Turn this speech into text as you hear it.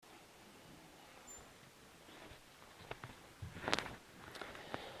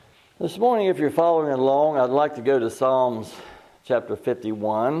This morning, if you're following along, I'd like to go to Psalms chapter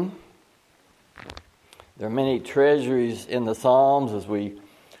 51. There are many treasuries in the Psalms as we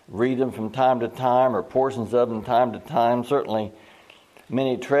read them from time to time, or portions of them time to time. Certainly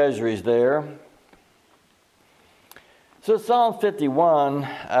many treasuries there. So Psalm 51,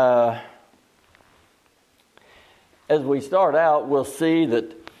 as we start out, we'll see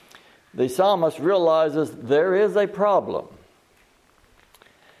that the psalmist realizes there is a problem,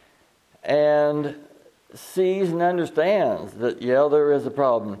 and sees and understands that, there is a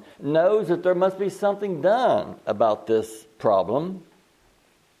problem. Knows that there must be something done about this problem,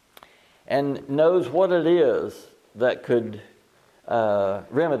 and knows what it is that could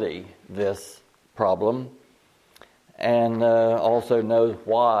remedy this problem, and also knows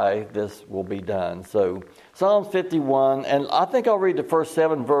why this will be done. So Psalms 51, and I think I'll read the first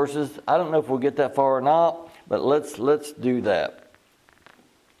 7 verses. I don't know if we'll get that far or not, but let's do that.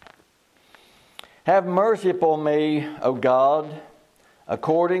 Have mercy upon me, O God,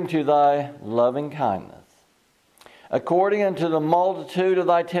 according to thy loving kindness. According unto the multitude of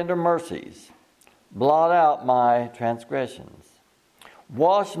thy tender mercies, blot out my transgressions.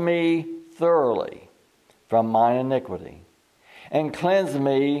 Wash me thoroughly from mine iniquity, and cleanse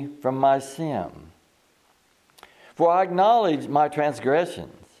me from my sin. For I acknowledge my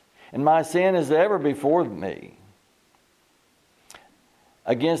transgressions, and my sin is ever before me.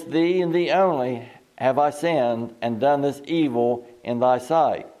 Against thee and thee only have I sinned and done this evil in thy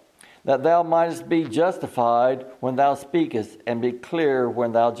sight, that thou mightest be justified when thou speakest, and be clear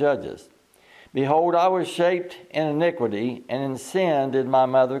when thou judgest. Behold, I was shaped in iniquity, and in sin did my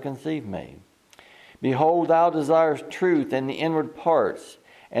mother conceive me. Behold, thou desirest truth in the inward parts,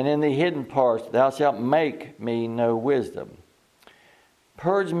 and in the hidden parts thou shalt make me know wisdom.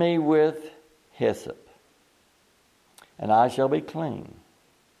 Purge me with hyssop, and I shall be clean.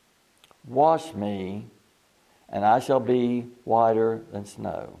 Wash me, and I shall be whiter than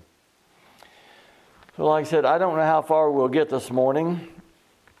snow. So like I said, I don't know how far we'll get this morning,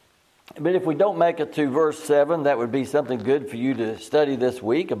 but if we don't make it to verse 7, that would be something good for you to study this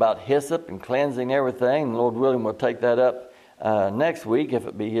week about hyssop and cleansing everything. And Lord willing, we'll take that up next week if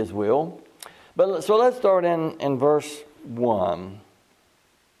it be His will. But so let's start in verse 1.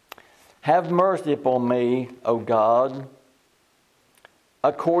 Have mercy upon me, O God,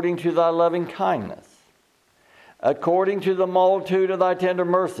 according to thy loving kindness. According to the multitude of thy tender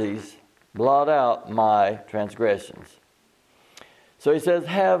mercies, blot out my transgressions. So he says,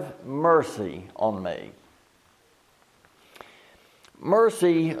 have mercy on me.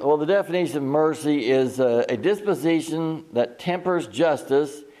 Mercy, well, the definition of mercy is a disposition that tempers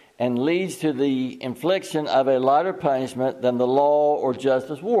justice and leads to the infliction of a lighter punishment than the law or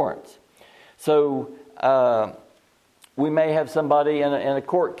justice warrants. So, we may have somebody in a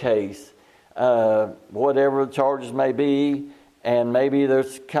court case, whatever the charges may be, and maybe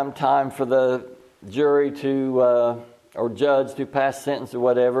there's come time for the jury to, or judge to pass sentence or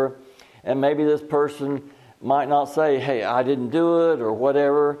whatever, and maybe this person might not say, hey, I didn't do it, or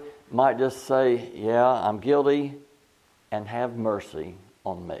whatever, might just say, yeah, I'm guilty, and have mercy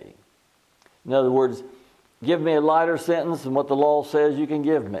on me. In other words, give me a lighter sentence than what the law says you can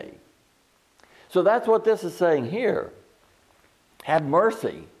give me. So that's what this is saying here. Have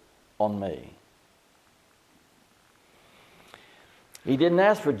mercy on me. He didn't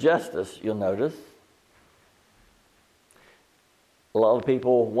ask for justice, you'll notice. A lot of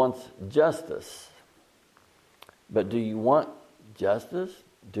people want justice. But do you want justice?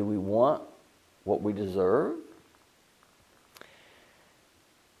 Do we want what we deserve?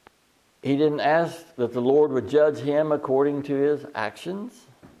 He didn't ask that the Lord would judge him according to his actions,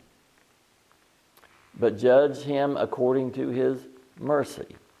 but judge him according to his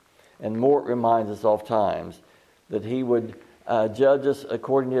mercy. And Mort reminds us oft times that he would judge us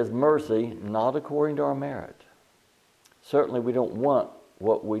according to his mercy, not according to our merit. Certainly we don't want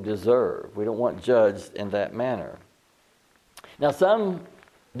what we deserve. We don't want judged in that manner. Now some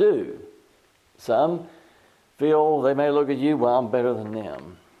do. Some feel they may look at you, well, I'm better than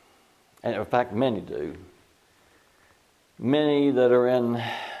them. And in fact, many do. Many that are in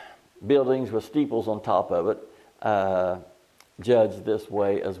buildings with steeples on top of it judge this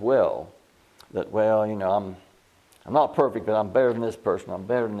way as well. That, well, I'm not perfect, but I'm better than this person, I'm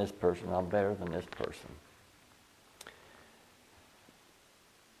better than this person, I'm better than this person.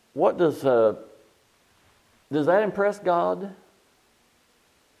 What does that impress God?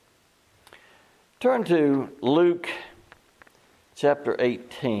 Turn to Luke chapter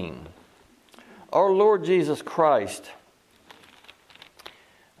 18. Our Lord Jesus Christ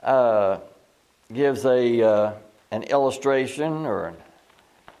gives an illustration or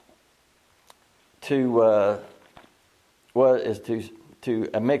to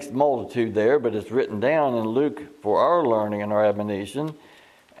a mixed multitude there, but it's written down in Luke for our learning and our admonition,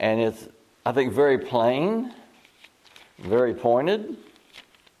 and it's, I think, very plain, very pointed,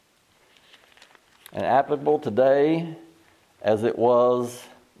 and applicable today as it was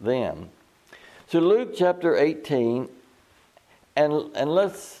then. So Luke chapter 18, and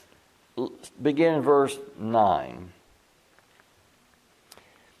let's begin in verse 9.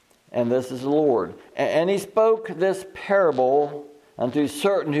 And this is the Lord. And he spoke this parable unto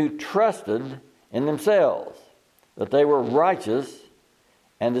certain who trusted in themselves, that they were righteous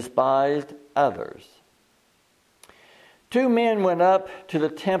and despised others. 2 men went up to the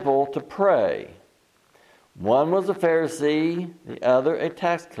temple to pray. One was a Pharisee, the other a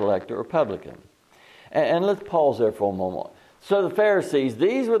tax collector or publican. And let's pause there for a moment. So the Pharisees,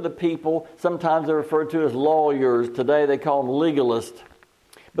 these were the people, sometimes they're referred to as lawyers. Today they call them legalists.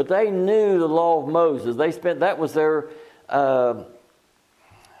 But they knew the law of Moses. That was their,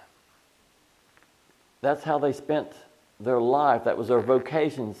 that's how they spent their life. That was their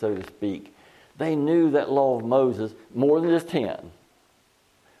vocation, so to speak. They knew that law of Moses more than just 10.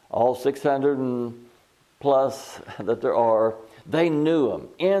 All 600 and plus that there are, they knew them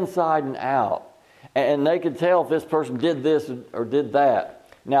inside and out. And they could tell if this person did this or did that.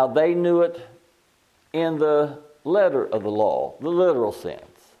 Now, they knew it in the letter of the law, the literal sense.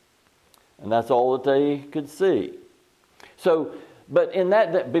 And that's all that they could see. So, but in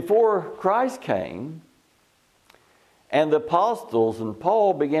that, before Christ came, and the apostles and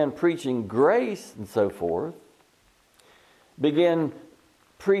Paul began preaching grace and so forth, began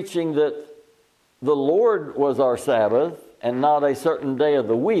preaching that the Lord was our Sabbath and not a certain day of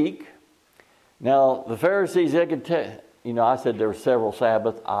the week. Now, the Pharisees, they could tell, I said there were several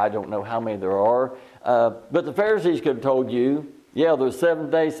Sabbaths. I don't know how many there are. But the Pharisees could have told you, there's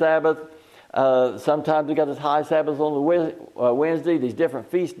 7-day Sabbath. Sometimes we got this high Sabbath on the Wednesday, these different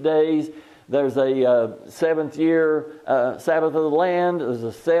feast days. There's a 7th year Sabbath of the land. There's a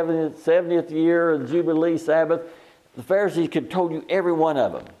 70th year Jubilee Sabbath. The Pharisees could have told you every one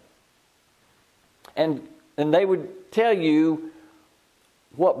of them. And they would tell you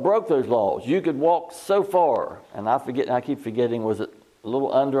what broke those laws. You could walk so far, and I keep forgetting, was it a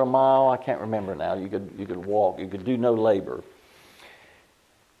little under a mile? I can't remember now. You could walk. You could do no labor.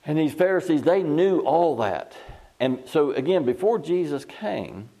 And these Pharisees, they knew all that. And so again, before Jesus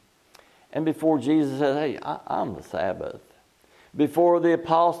came, and before Jesus said, hey, I'm the Sabbath. Before the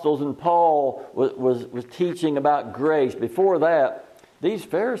apostles and Paul was teaching about grace, before that, these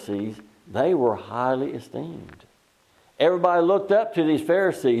Pharisees, they were highly esteemed. Everybody looked up to these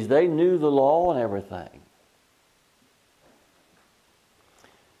Pharisees. They knew the law and everything.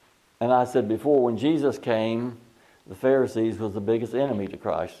 And I said before, when Jesus came, the Pharisees was the biggest enemy to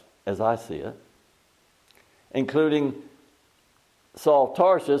Christ, as I see it, including Saul of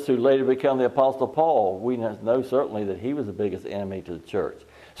Tarsus, who later became the Apostle Paul. We know certainly that he was the biggest enemy to the church.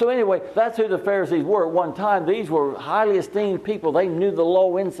 So anyway, that's who the Pharisees were at one time. These were highly esteemed people. They knew the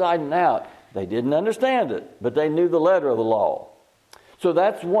law inside and out. They didn't understand it, but they knew the letter of the law. So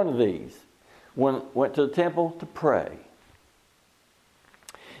that's one of these. Went to the temple to pray.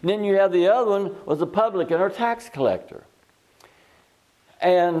 And then you have the other one, was a publican or tax collector.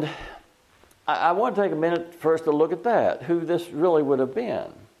 And I want to take a minute first to look at that, who this really would have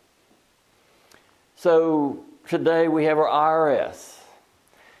been. So today we have our IRS.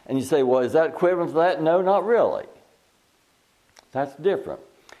 And you say, well, is that equivalent to that? No, not really. That's different.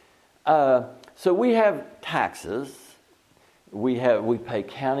 So we have taxes. We pay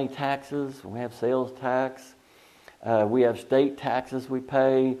county taxes. We have sales tax. We have state taxes we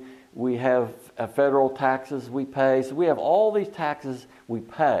pay. We have federal taxes we pay. So we have all these taxes we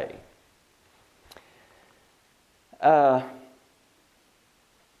pay. But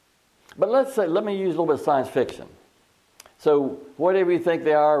let me use a little bit of science fiction. So whatever you think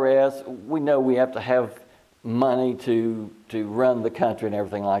the IRS, we know we have to have money to run the country and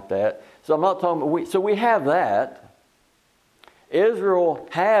everything like that. So I'm not talking. So we have that. Israel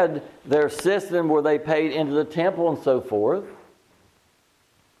had their system where they paid into the temple and so forth.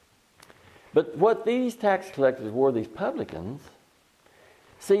 But what these tax collectors were, these publicans,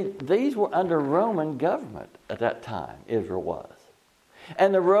 see, these were under Roman government at that time, Israel was.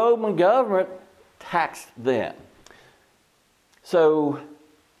 And the Roman government taxed them. So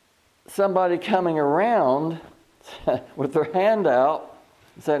somebody coming around with their hand out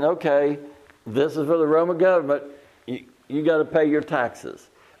saying, okay, this is for the Roman government, you got to pay your taxes.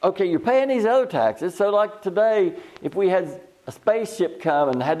 Okay, you're paying these other taxes. So like today, if we had a spaceship come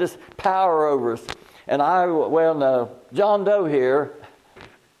and had this power over us, and John Doe here,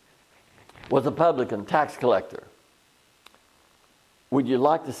 was a publican, tax collector. Would you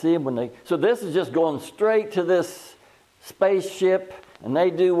like to see him when they... So this is just going straight to this spaceship, and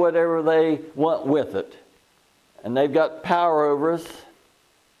they do whatever they want with it. And they've got power over us.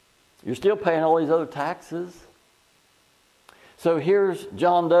 You're still paying all these other taxes. So here's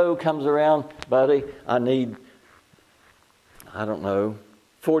John Doe comes around, buddy, I need,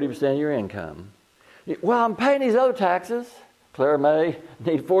 40% of your income. Well, I'm paying these other taxes. Clara May,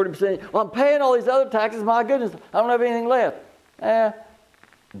 need 40%. Well, I'm paying all these other taxes. My goodness, I don't have anything left.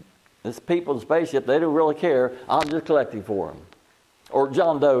 This people in the spaceship, they don't really care. I'm just collecting for them. Or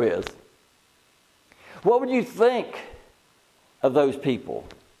John Doe is. What would you think of those people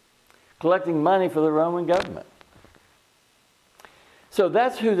collecting money for the Roman government? So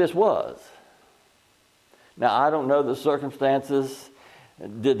that's who this was. Now, I don't know the circumstances.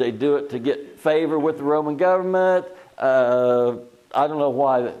 Did they do it to get favor with the Roman government? I don't know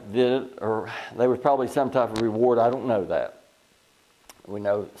why they did it, or there was probably some type of reward. I don't know that. We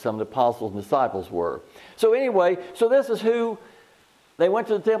know some of the apostles and disciples were. So anyway, so this is who they went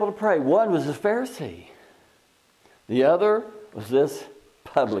to the temple to pray. One was a Pharisee. The other was this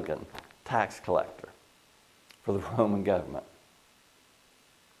publican, tax collector for the Roman government.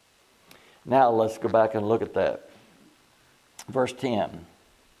 Now let's go back and look at that. Verse 10.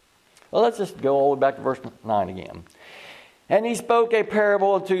 Well, let's just go all the way back to verse 9 again. And he spoke a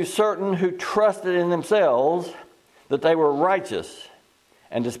parable to certain who trusted in themselves that they were righteous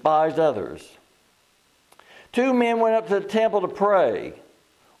and despised others. 2 men went up to the temple to pray.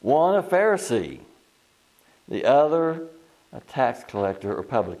 One a Pharisee, the other a tax collector or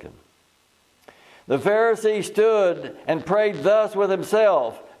publican. The Pharisee stood and prayed thus with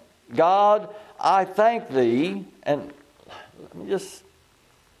himself, God, I thank thee. And let me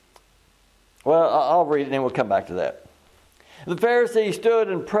I'll read it and then we'll come back to that. The Pharisee stood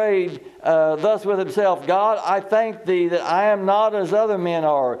and prayed thus with himself, God, I thank thee that I am not as other men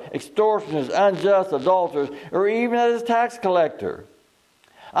are, extortioners, unjust, adulterers, or even as a tax collector.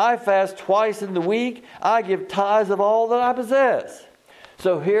 I fast twice in the week. I give tithes of all that I possess.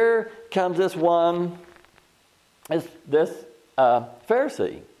 So here comes this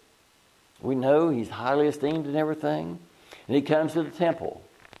Pharisee. We know he's highly esteemed and everything. And he comes to the temple.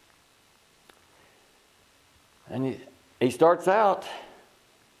 And he starts out,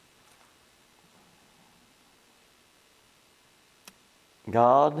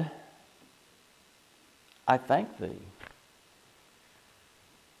 God, I thank thee.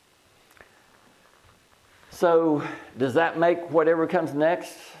 So, does that make whatever comes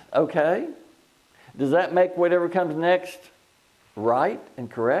next okay? Does that make whatever comes next right and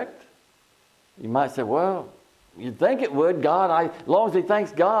correct? You might say, well, you'd think it would. God, as long as he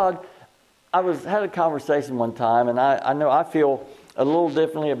thanks God. I had a conversation one time, and I know I feel a little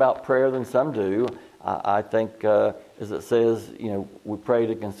differently about prayer than some do. I think, as it says, we pray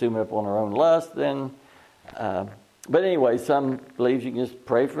to consume it upon our own lust. But anyway, some believe you can just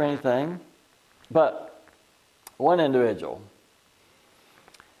pray for anything. But one individual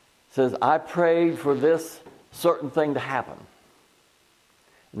says, I prayed for this certain thing to happen.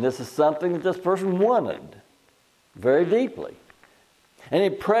 And this is something that this person wanted very deeply. And he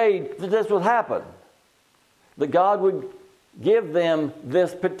prayed that this would happen. That God would give them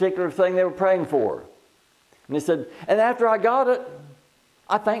this particular thing they were praying for. And he said, and after I got it,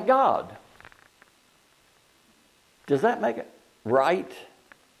 I thank God. Does that make it right?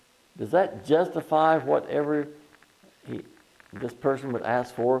 Does that justify whatever this person would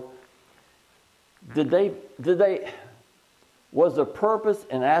ask for? Was the purpose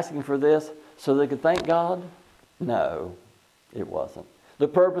in asking for this so they could thank God? No, it wasn't. The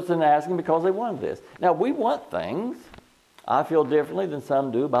purpose in asking because they wanted this. Now, we want things. I feel differently than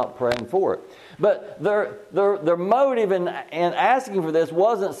some do about praying for it. But their motive in asking for this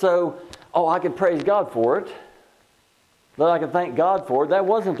wasn't so, I can praise God for it, that I can thank God for it. That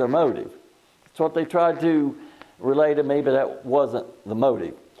wasn't their motive. It's what they tried to relay to me, but that wasn't the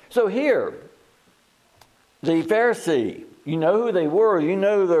motive. So here, the Pharisee, you know who they were. You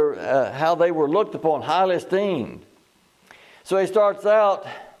know how they were looked upon, highly esteemed. So he starts out,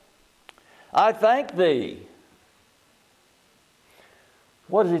 I thank thee.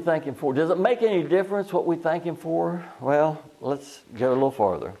 What is he thanking for? Does it make any difference what we thank him for? Well, let's go a little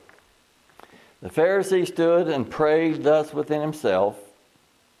farther. The Pharisee stood and prayed thus within himself,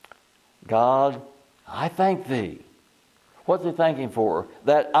 God, I thank thee. What's he thanking for?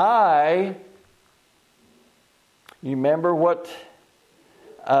 That you remember what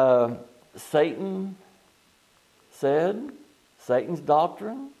Satan said? Satan's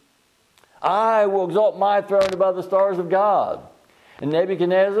doctrine? I will exalt my throne above the stars of God. And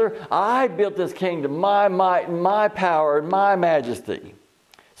Nebuchadnezzar, I built this kingdom, my might and my power and my majesty.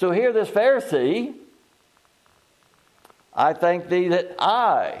 So here this Pharisee, I thank thee that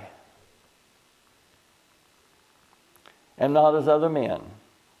I am not as other men.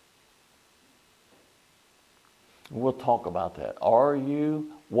 We'll talk about that.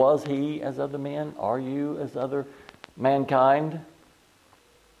 Was he as other men? Are you as other mankind?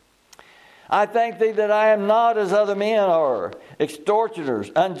 I thank thee that I am not as other men are, extortioners,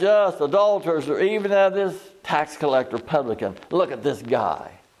 unjust, adulterers, or even as this tax collector, publican. Look at this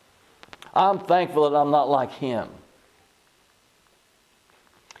guy. I'm thankful that I'm not like him.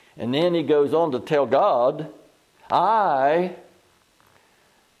 And then he goes on to tell God, I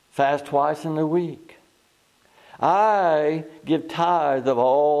fast twice in the week. I give tithe of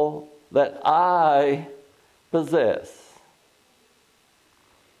all that I possess.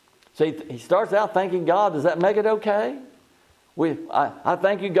 See, he starts out thanking God. Does that make it okay? I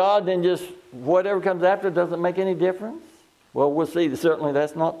thank you, God, then just whatever comes after doesn't make any difference? Well, we'll see. Certainly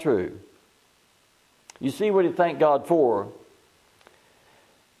that's not true. You see what he thanked God for.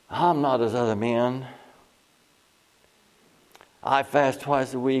 I'm not as other men. I fast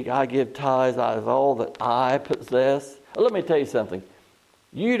twice a week. I give tithes of all that I possess. Let me tell you something.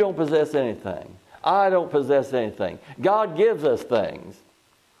 You don't possess anything. I don't possess anything. God gives us things,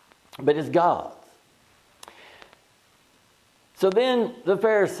 but it's God's. So then the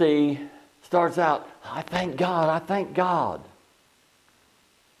Pharisee starts out, I thank God, I thank God.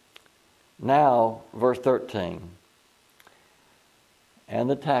 Now, verse 13. And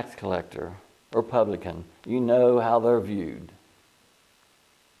the tax collector or publican, you know how they're viewed.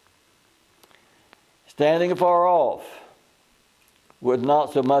 Standing afar off, would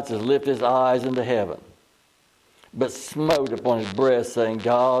not so much as lift his eyes into heaven, but smote upon his breast, saying,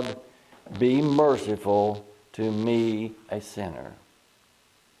 God, be merciful to me, a sinner.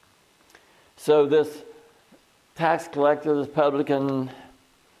 So this tax collector, this publican,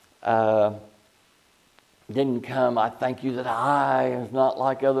 didn't come, I thank you that I am not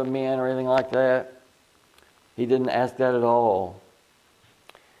like other men or anything like that. He didn't ask that at all.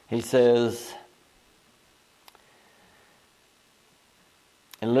 He says,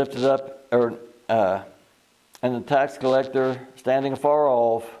 and lifted up, and the tax collector, standing afar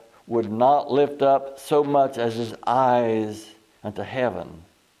off, would not lift up so much as his eyes unto heaven,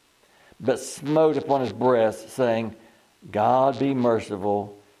 but smote upon his breast, saying, God be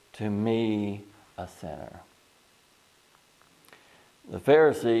merciful to me, a sinner. The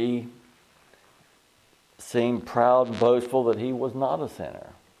Pharisee seemed proud and boastful that he was not a sinner.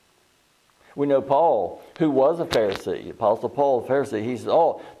 We know Paul, who was a Pharisee, Apostle Paul, the Pharisee, he said,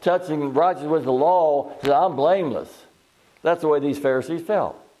 touching righteousness with the law, he said, I'm blameless. That's the way these Pharisees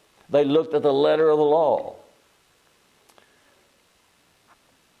felt. They looked at the letter of the law.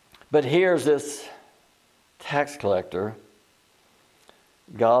 But here's this tax collector,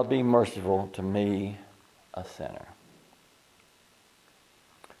 God be merciful to me, a sinner.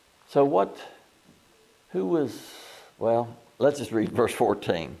 So let's just read verse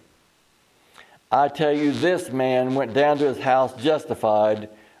 14. I tell you, this man went down to his house justified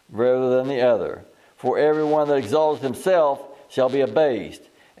rather than the other. For everyone that exalteth himself shall be abased,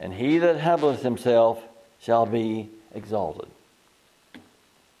 and he that humbleth himself shall be exalted.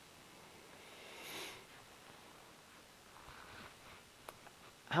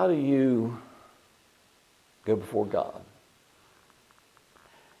 How do you go before God?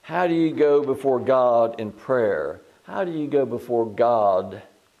 How do you go before God in prayer? How do you go before God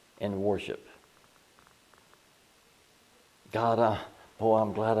in worship? God,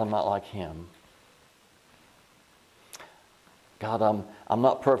 I'm glad I'm not like him. God, I'm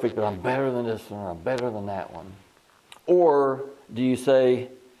not perfect, but I'm better than this one, or I'm better than that one. Or do you say,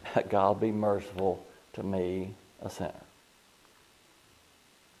 God be merciful to me, a sinner?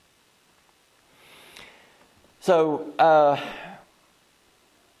 So,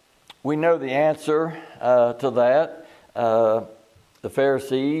 we know the answer to that. The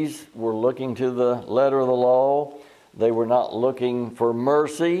Pharisees were looking to the letter of the law. They were not looking for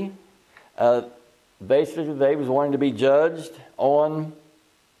mercy. Basically, they was wanting to be judged on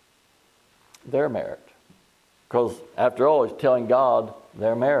their merit. Because, after all, it's telling God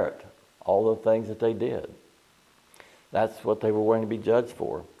their merit, all the things that they did. That's what they were wanting to be judged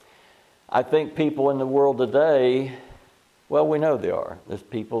for. I think people in the world today, well, we know they are. There's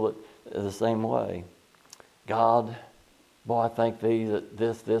people that are the same way. God, boy, I thank thee that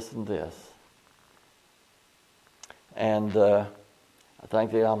this, and this. And I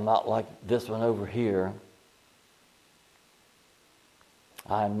thank thee I'm not like this one over here.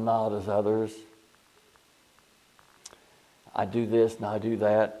 I'm not as others. I do this and I do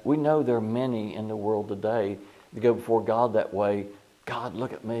that. We know there are many in the world today that go before God that way. God,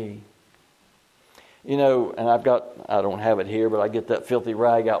 look at me. You know, and I don't have it here, but I get that filthy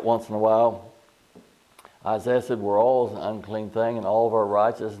rag out once in a while. Isaiah said we're all an unclean thing, and all of our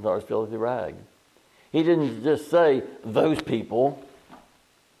righteousness are as filthy rag. He didn't just say those people.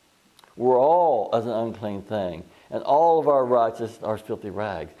 We're all as an unclean thing, and all of our righteousness are as filthy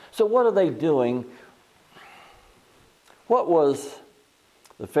rags. So what are they doing? What was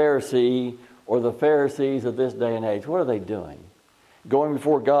the Pharisee or the Pharisees of this day and age? What are they doing? Going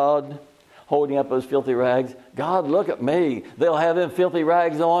before God, holding up those filthy rags. God, look at me. They'll have them filthy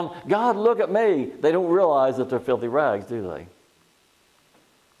rags on. God, look at me. They don't realize that they're filthy rags, do they?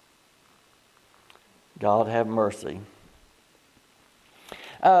 God, have mercy.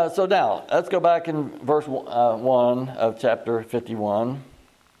 So now, let's go back in verse 1 of chapter 51.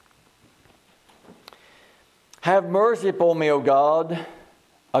 Have mercy upon me, O God,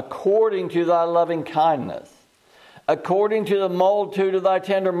 according to thy loving kindness, according to the multitude of thy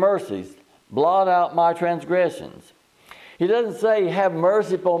tender mercies. Blot out my transgressions. He doesn't say, have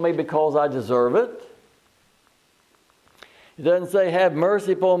mercy upon me because I deserve it. He doesn't say, have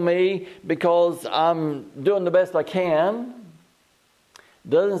mercy upon me because I'm doing the best I can. He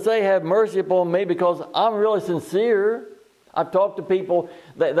doesn't say, have mercy upon me because I'm really sincere. I've talked to people,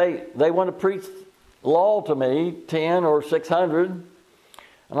 they want to preach law to me, 10 or 600.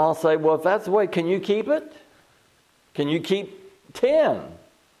 And I'll say, well, if that's the way, can you keep it? Can you keep 10?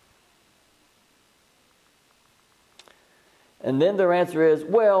 And then their answer is,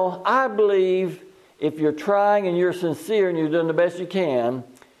 well, I believe if you're trying and you're sincere and you're doing the best you can,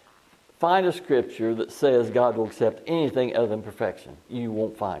 find a scripture that says God will accept anything other than perfection. You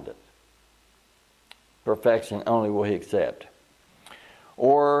won't find it. Perfection only will He accept.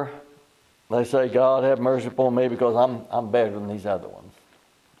 Or they say, God, have mercy upon me because I'm better than these other ones.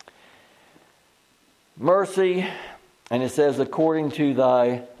 Mercy, and it says, according to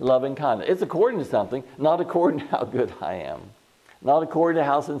thy loving kindness. It's according to something, not according to how good I am. Not according to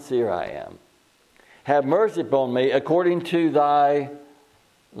how sincere I am. Have mercy upon me according to thy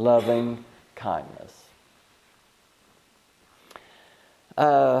loving kindness.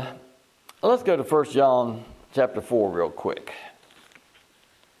 Let's go to 1 John chapter 4 real quick.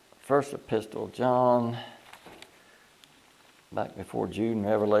 First epistle of John, back before Jude and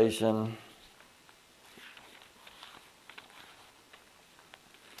Revelation.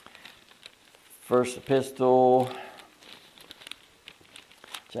 First epistle,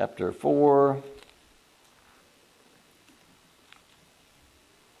 chapter 4.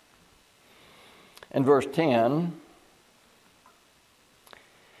 And verse 10.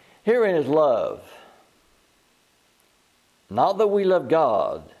 Herein is love. Not that we love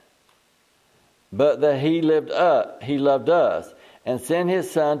God, but that He loved us and sent His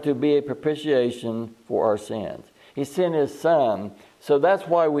Son to be a propitiation for our sins. He sent His Son. So that's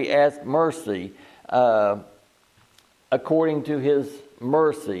why we ask mercy according to His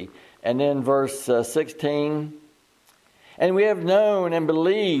mercy. And then verse 16. And we have known and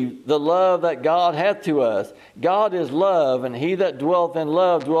believed the love that God hath to us. God is love, and he that dwelleth in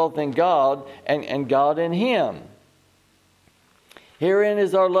love dwelleth in God, and God in him. Herein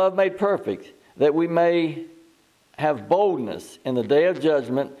is our love made perfect, that we may have boldness in the day of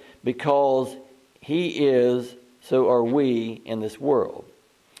judgment, because he is, so are we in this world.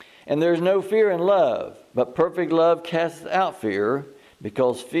 And there is no fear in love, but perfect love casteth out fear,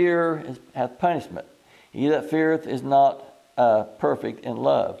 because fear hath punishment. He that feareth is not perfect in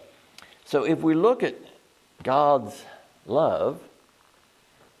love. So if we look at God's love,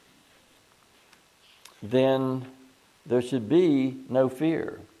 then there should be no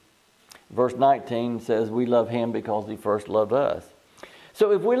fear. Verse 19 says we love him because he first loved us.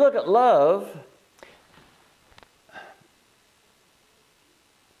 So if we look at love,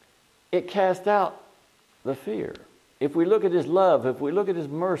 it casts out the fear. If we look at his love, if we look at his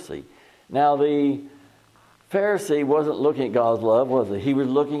mercy. Now the Pharisee wasn't looking at God's love, was he? He was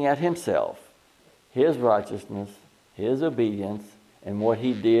looking at himself, his righteousness, his obedience, and what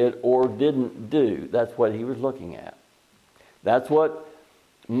he did or didn't do. That's what he was looking at. That's what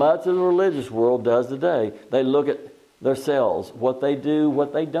much of the religious world does today. They look at themselves, what they do,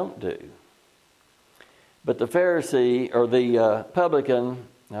 what they don't do. But the Pharisee or the publican,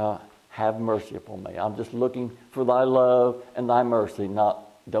 have mercy upon me. I'm just looking for thy love and thy mercy, not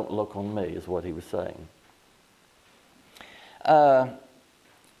don't look on me, is what he was saying. And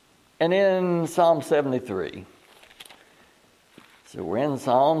in Psalm 73. So we're in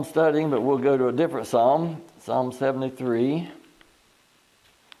Psalm studying, but we'll go to a different Psalm. Psalm 73.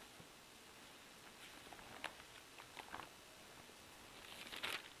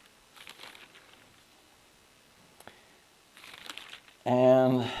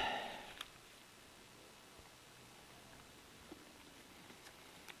 and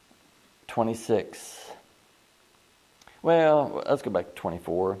 26. Well, let's go back to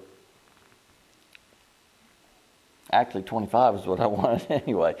 24. Actually, 25 is what I wanted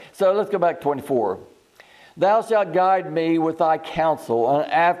anyway. So let's go back to 24. Thou shalt guide me with thy counsel,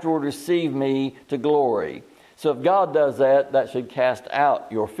 and afterward receive me to glory. So if God does that, that should cast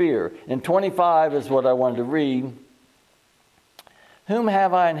out your fear. And 25 is what I wanted to read. Whom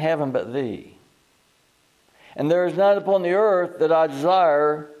have I in heaven but thee? And there is none upon the earth that I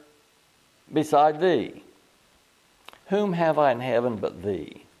desire beside thee. Whom have I in heaven but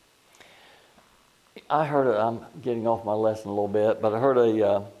thee? I heard I'm getting off my lesson a little bit, but I heard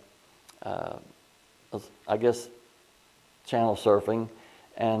I guess, channel surfing,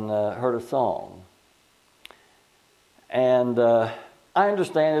 and heard a song. And I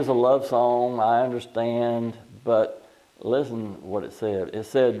understand it's a love song, I understand, but listen what it said. It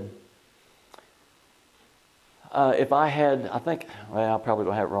said, if I had, I probably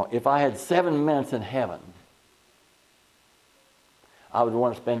don't have it wrong. If I had 7 minutes in heaven, I would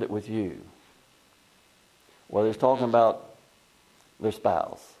want to spend it with you. Well, it's talking about their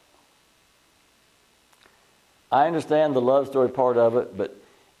spouse. I understand the love story part of it, but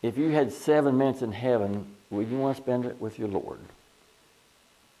if you had 7 minutes in heaven, would you want to spend it with your Lord?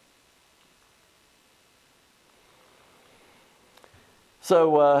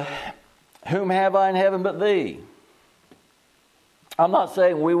 So, whom have I in heaven but thee? I'm not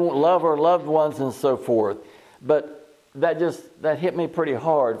saying we won't love our loved ones and so forth, but that hit me pretty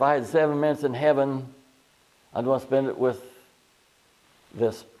hard. If I had 7 minutes in heaven, I'd want to spend it with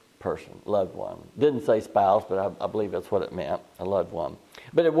this person, loved one. Didn't say spouse, but I believe that's what it meant, a loved one.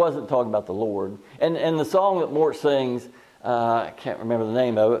 But it wasn't talking about the Lord. And the song that Mort sings, I can't remember the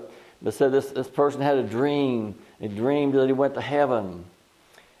name of it, but said this person had a dream. He dreamed that he went to heaven,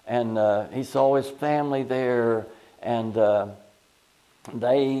 and he saw his family there, and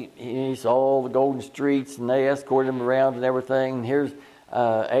he saw all the golden streets, and they escorted him around and everything. And here's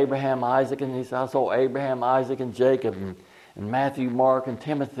Abraham, Isaac, and he said, I saw Abraham, Isaac, and Jacob, and Matthew, Mark, and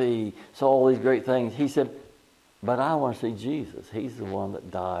Timothy, saw all these great things. He said, but I want to see Jesus. He's the one that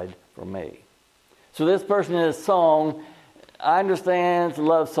died for me. So this person in his song, I understand it's a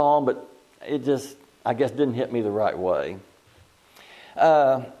love song, but it just, I guess, didn't hit me the right way.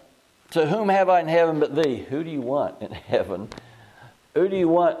 To whom have I in heaven but thee? Who do you want in heaven? Who do you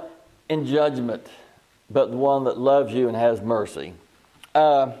want in judgment but the one that loves you and has mercy?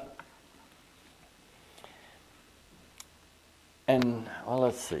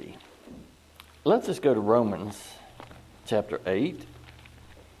 Let's see. Let's just go to Romans chapter 8,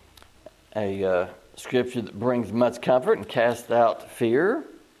 a scripture that brings much comfort and casts out fear.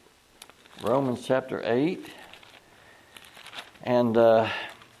 Romans chapter 8, and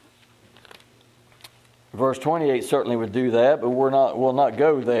verse 28 certainly would do that, but we'll not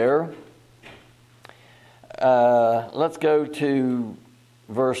go there. Let's go to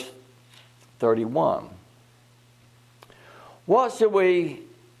verse 31. What should we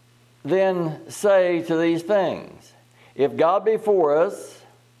then say to these things? If God be for us,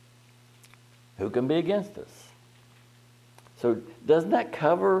 who can be against us? So doesn't that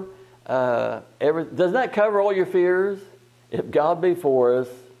cover doesn't that cover all your fears? If God be for us,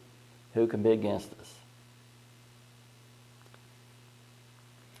 who can be against us?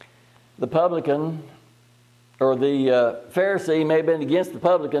 The publican or the Pharisee may have been against the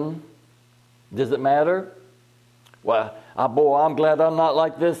publican. Does it matter? Well, I'm glad I'm not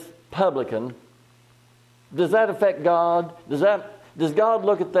like this publican. Does that affect God? Does God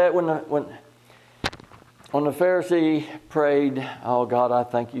look at that when the Pharisee prayed, oh God, I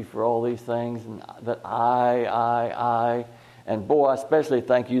thank you for all these things, and that I, and boy, I especially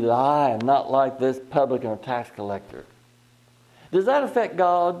thank you that I am not like this publican or tax collector. Does that affect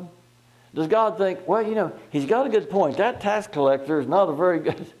God? Does God think, well, he's got a good point. That tax collector is not a very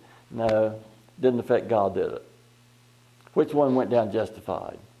good... No, didn't affect God, did it? Which one went down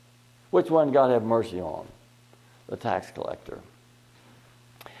justified? Which one did God have mercy on? The tax collector.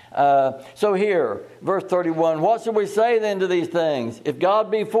 So here, verse 31, what shall we say then to these things? If God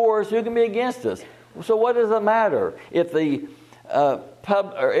be for us, who can be against us? So what does it matter if the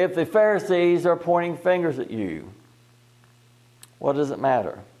Pharisees are pointing fingers at you? What does it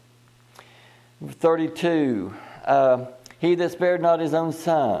matter? 32, he that spared not his own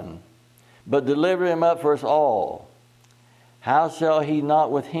son, but delivered him up for us all, how shall he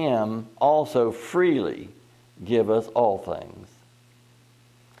not with him also freely give us all things?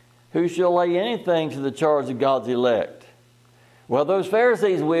 Who shall lay anything to the charge of God's elect? Well, those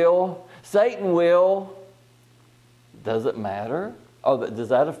Pharisees will. Satan will. Does it matter? Oh, does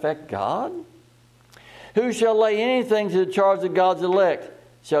that affect God? Who shall lay anything to the charge of God's elect?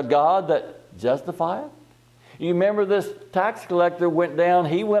 Shall God that justifieth? You remember this tax collector went down,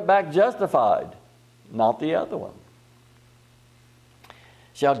 he went back justified, not the other one.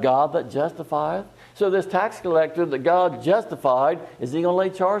 Shall God that justifieth? So this tax collector that God justified, is he going to lay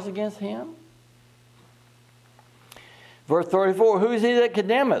charge against him? Verse 34, who is he that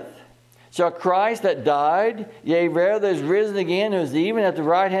condemneth? Shall Christ that died, yea, rather is risen again, who is even at the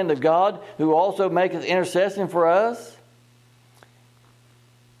right hand of God, who also maketh intercession for us?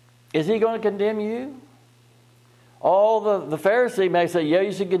 Is he going to condemn you? All the Pharisee may say, yeah,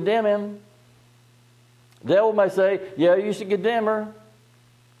 you should condemn him. The devil may say, yeah, you should condemn her.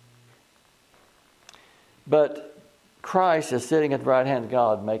 But Christ is sitting at the right hand of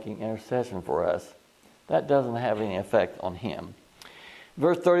God making intercession for us. That doesn't have any effect on him.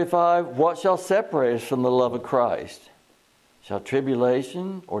 Verse 35, what shall separate us from the love of Christ? Shall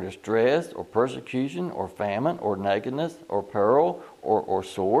tribulation, or distress, or persecution, or famine, or nakedness, or peril, or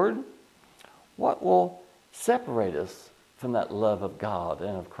sword? What will separate us from that love of God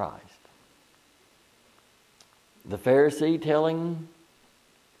and of Christ? The Pharisee telling,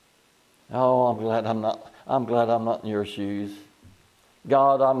 oh, I'm glad I'm not in your shoes.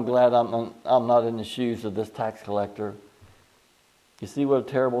 God, I'm glad I'm not in the shoes of this tax collector. You see what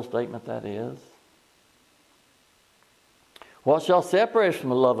a terrible statement that is? What shall separate us from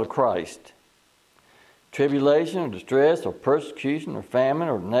the love of Christ? Tribulation, or distress, or persecution, or famine,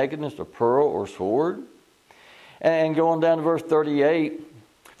 or nakedness, or peril, or sword? And going down to verse 38,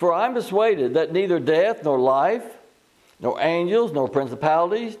 for I'm persuaded that neither death, nor life, nor angels, nor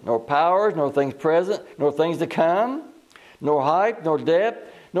principalities, nor powers, nor things present, nor things to come, nor height, nor depth,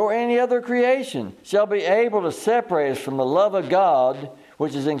 nor any other creation shall be able to separate us from the love of God,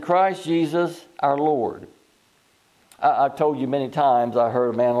 which is in Christ Jesus our Lord. I've told you many times, I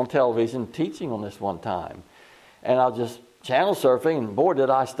heard a man on television teaching on this one time. And I was just channel surfing, and boy,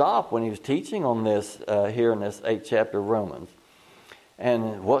 did I stop when he was teaching on this here in this 8th chapter of Romans.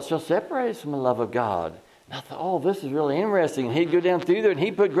 And what shall separate us from the love of God? And I thought, oh, this is really interesting. And he'd go down through there and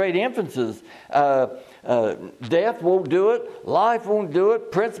he put great emphasis. Death won't do it. Life won't do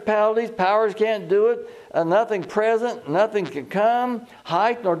it. Principalities, powers can't do it. Nothing present, nothing can come.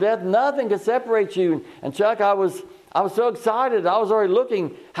 Height nor depth, nothing can separate you. And Chuck, I was so excited. I was already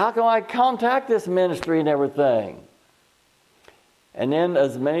looking, how can I contact this ministry and everything? And then,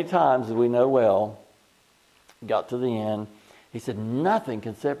 as many times as we know well, got to the end, he said, nothing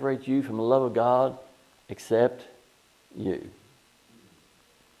can separate you from the love of God except you.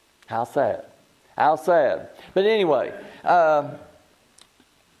 How sad. How sad. But anyway,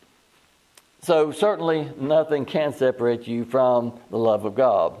 so certainly nothing can separate you from the love of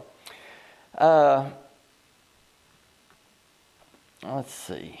God. Let's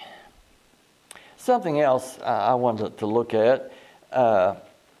see. Something else I wanted to look at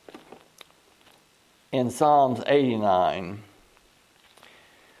in Psalms 89.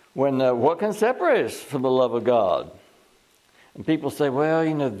 When what can separate us from the love of God? And people say, well,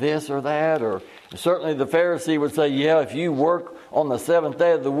 this or that, or certainly the Pharisee would say, yeah, if you work on the 7th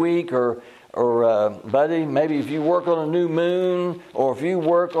day of the week, or buddy, maybe if you work on a new moon, or if you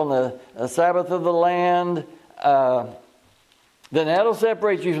work on the Sabbath of the land, then that'll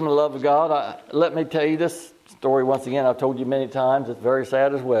separate you from the love of God. Let me tell you this story once again. I've told you many times. It's very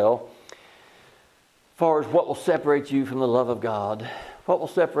sad as well. As far as what will separate you from the love of God, what will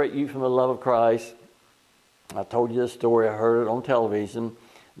separate you from the love of Christ? I told you this story. I heard it on television.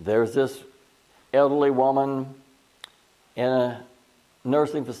 There's this elderly woman in a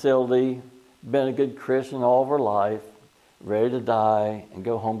nursing facility, been a good Christian all of her life, ready to die and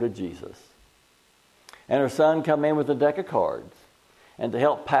go home to Jesus. And her son come in with a deck of cards. And to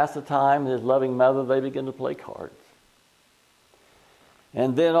help pass the time, his loving mother, they begin to play cards.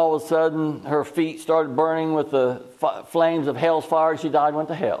 And then all of a sudden, her feet started burning with the flames of hell's fire. She died and went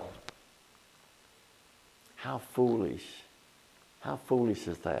to hell. How foolish. How foolish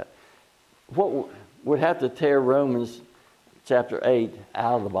is that? What would have to tear Romans chapter 8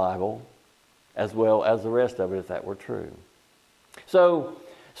 out of the Bible, as well as the rest of it, if that were true. So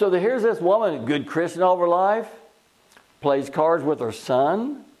here's this woman, a good Christian all her life, plays cards with her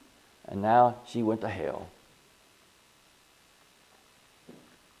son, and now she went to hell.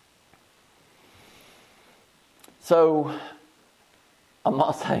 So, I'm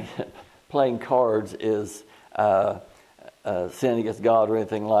not saying that playing cards is sin against God or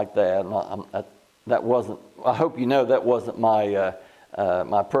anything like that. That wasn't. I hope you know that wasn't my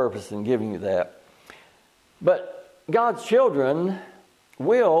my purpose in giving you that. But God's children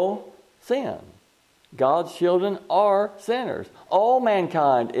will sin. God's children are sinners. All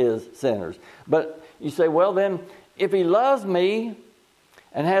mankind is sinners. But you say, well then, if He loves me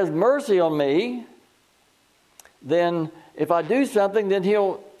and has mercy on me, then if I do something, then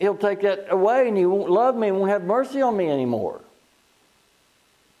He'll take that away and He won't love me and won't have mercy on me anymore.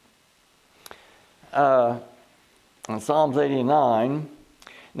 In Psalms 89,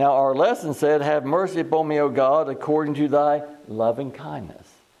 now our lesson said, have mercy upon me, O God, according to thy loving kindness.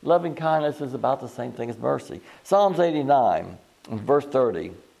 Loving kindness is about the same thing as mercy. Psalms 89, verse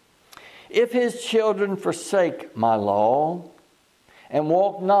 30. If His children forsake my law and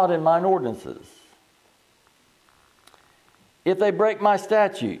walk not in mine ordinances, if they break my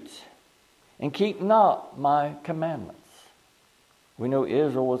statutes and keep not my commandments. We know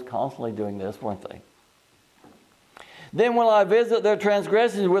Israel was constantly doing this, weren't they? Then will I visit their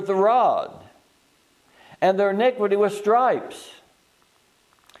transgressions with the rod, and their iniquity with stripes.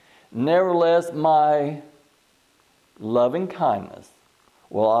 Nevertheless, my loving kindness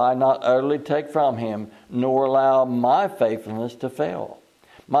will I not utterly take from him, nor allow my faithfulness to fail.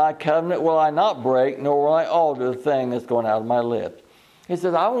 My covenant will I not break, nor will I alter the thing that's going out of my lips. He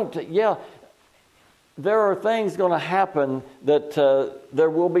says, I won't, there are things going to happen that there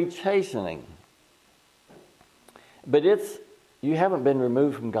will be chastening. But you haven't been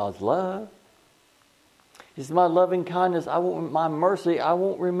removed from God's love. He says, my loving kindness, my mercy, I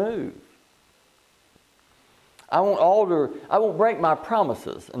won't remove. I won't alter, I won't break my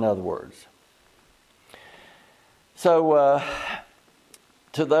promises, in other words. So,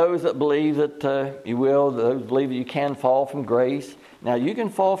 to those that believe that those that believe that you can fall from grace. Now, you can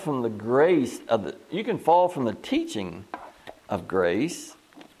fall from the grace you can fall from the teaching of grace,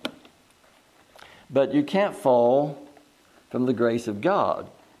 but you can't fall from the grace of God.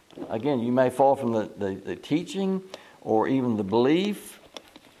 Again, you may fall from the teaching or even the belief,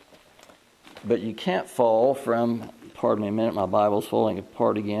 but you can't fall from, pardon me a minute, my Bible's falling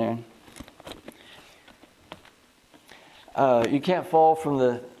apart again. You can't fall from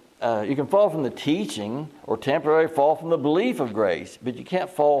you can fall from the teaching or temporarily fall from the belief of grace, but you can't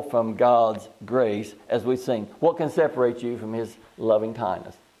fall from God's grace as we sing. What can separate you from His loving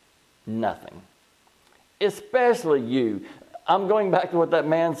kindness? Nothing. Especially you. I'm going back to what that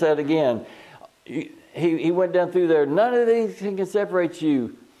man said again. He went down through there. None of these can separate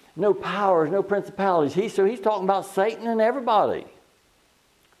you. No powers, no principalities. So he's talking about Satan and everybody.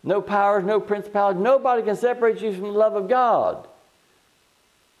 No powers, no principalities. Nobody can separate you from the love of God.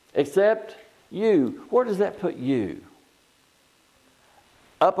 Except you. Where does that put you?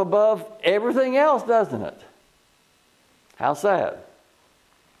 Up above everything else, doesn't it? How sad.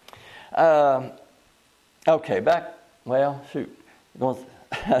 Okay, back. Well, shoot. I'm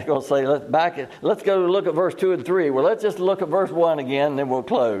going to say, let's go look at verse 2 and 3. Well, let's just look at verse 1 again, and then we'll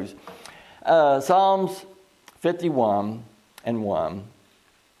close. Psalms 51 and 1.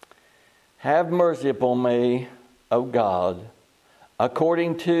 Have mercy upon me, O God,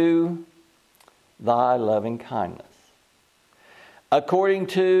 according to thy loving kindness, according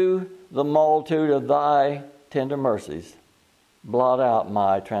to the multitude of thy tender mercies, blot out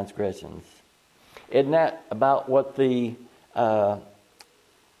my transgressions. Isn't that about what the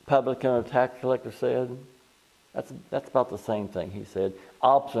publican or tax collector said? That's about the same thing he said,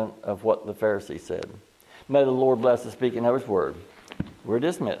 opposite of what the Pharisee said. May the Lord bless the speaking of His word. We're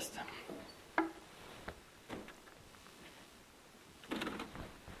dismissed.